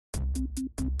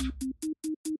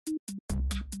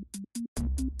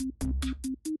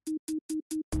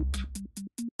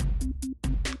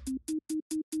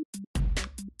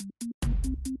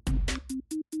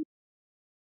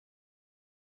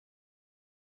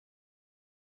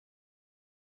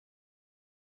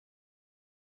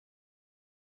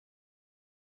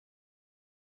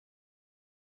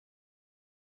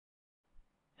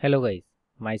Hello guys,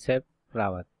 myself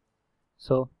Rawat.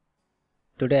 So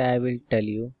today I will tell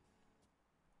you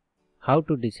how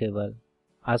to disable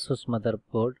Asus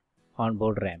motherboard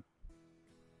onboard RAM.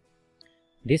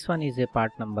 This one is a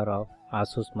part number of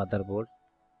Asus motherboard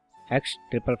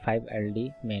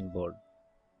X555LD mainboard.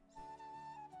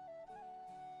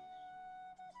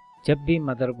 जब भी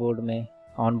motherboard में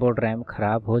onboard RAM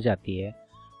ख़राब हो जाती है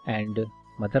and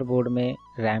motherboard में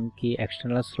RAM की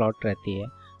external slot रहती है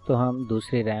तो हम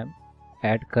दूसरी रैम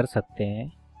ऐड कर सकते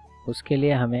हैं। उसके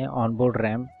लिए हमें ऑनबोर्ड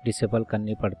रैम डिसेबल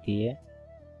करनी पड़ती है,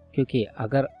 क्योंकि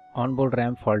अगर ऑनबोर्ड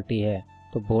रैम फॉल्टी है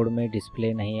तो बोर्ड में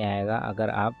डिस्प्ले नहीं आएगा अगर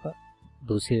आप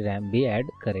दूसरी रैम भी ऐड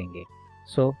करेंगे।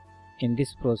 सो in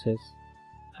this process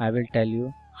I will tell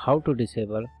you how to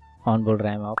disable onboard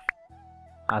RAM of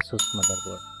Asus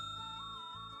motherboard.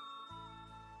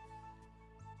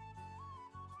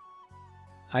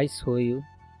 I show you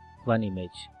one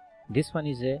image. This one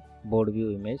is a board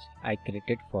view image I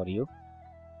created for you.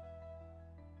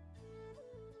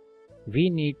 We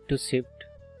need to shift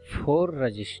 4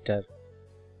 register.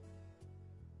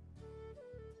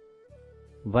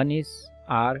 One is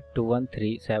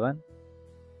R2137,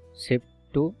 shift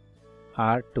to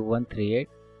R2138.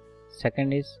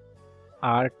 Second is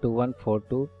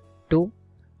R2142 to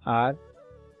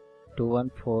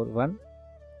R2141.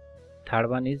 Third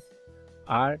one is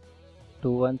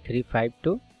R2135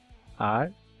 to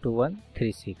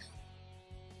R2136,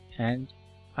 and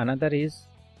another is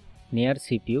near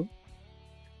CPU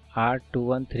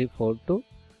R2134 to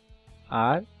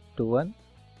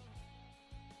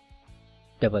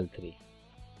R2133.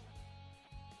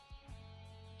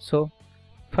 So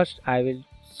first I will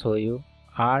show you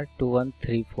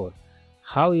R2134.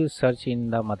 How you search in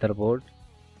the motherboard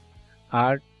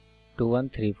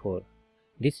R2134.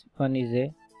 This one is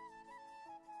a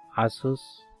Asus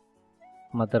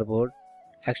motherboard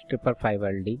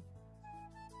X555LD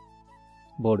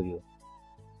board view.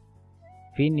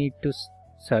 We need to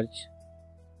search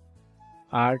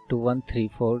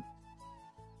R2134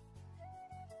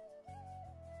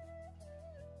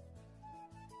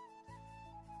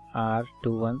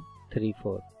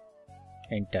 R2134.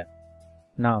 Enter.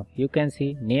 Now you can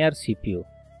see near CPU.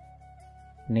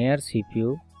 Near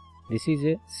CPU, this is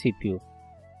a CPU.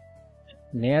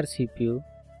 Near CPU,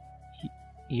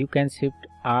 you can shift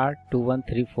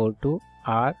R2134 to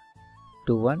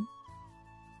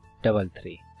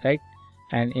R2133, right?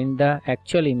 And in the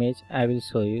actual image I will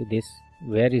show you this.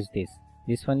 Where is this?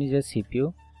 This one is a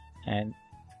CPU, and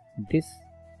this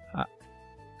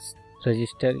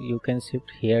register you can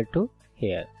shift here to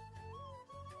here,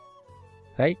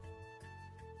 right?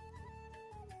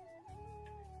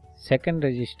 Second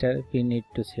register we need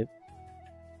to shift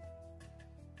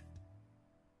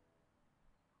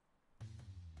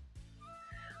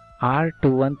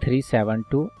R2137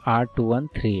 to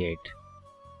R2138.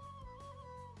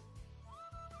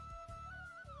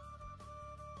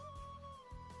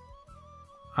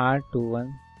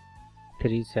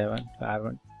 R2137 to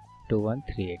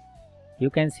R2138. You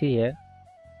can see here.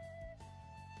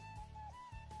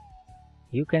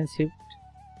 You can shift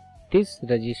this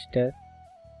register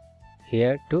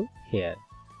here to here,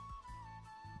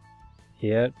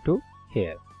 here to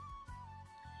here.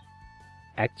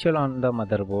 Actual on the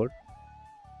motherboard,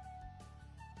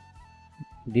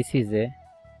 this is a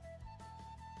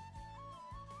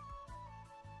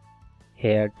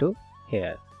here to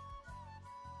here.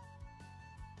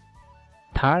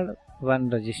 Third one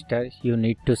register you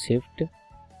need to shift.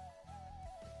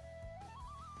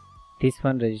 This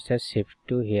one register shift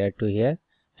to here,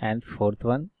 and fourth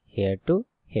one here to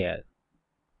here.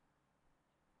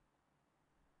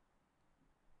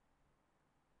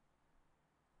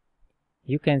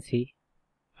 You can see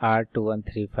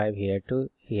R2135 here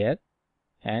to here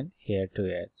and here to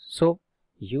here. So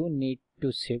you need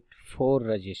to shift 4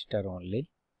 register only,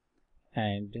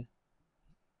 and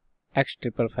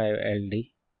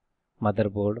X555LD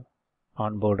motherboard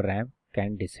onboard RAM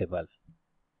can disable.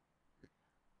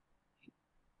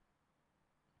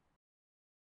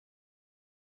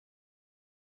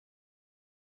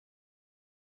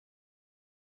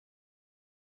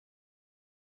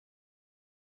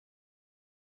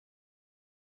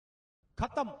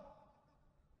 खत्म।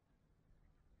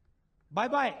 Bye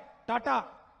bye, Tata,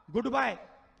 good bye,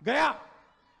 गया।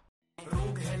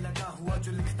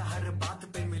 जो लिखता हर बात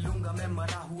पे मिलूंगा मैं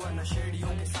मरा हुआ नशेड़ियों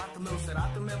के साथ में उस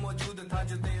रात में मौजूद था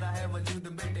जो तेरा है वजह